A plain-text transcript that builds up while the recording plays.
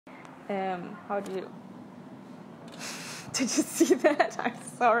How do you... Did you see that? I'm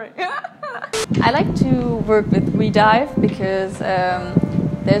sorry. I like to work with WeDive because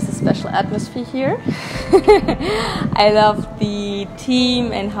there's a special atmosphere here. I love the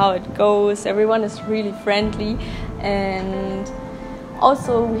team and how it goes. Everyone is really friendly, and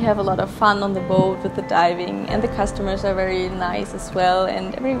also we have a lot of fun on the boat with the diving, and the customers are very nice as well,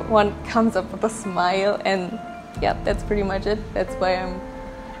 and everyone comes up with a smile, and yeah, that's pretty much it. That's why I'm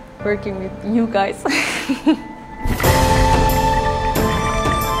working with you guys.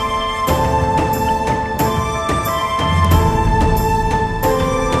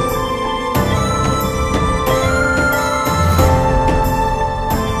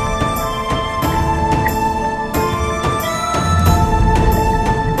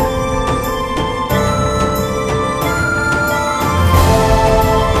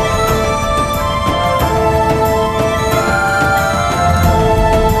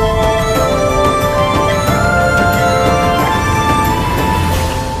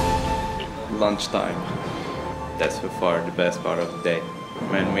 Lunchtime. That's so far the best part of the day.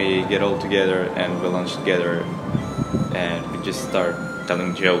 When we get all together and we lunch together and we just start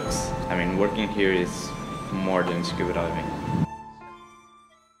telling jokes. I mean, working here is more than scuba diving.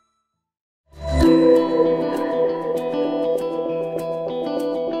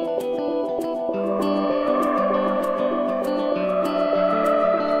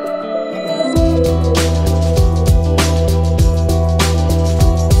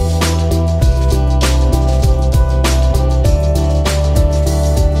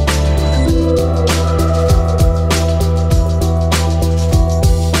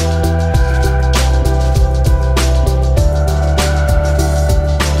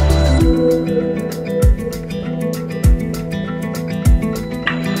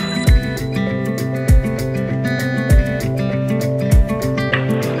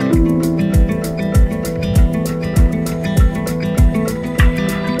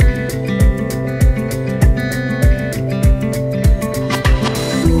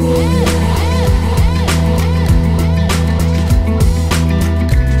 Yeah.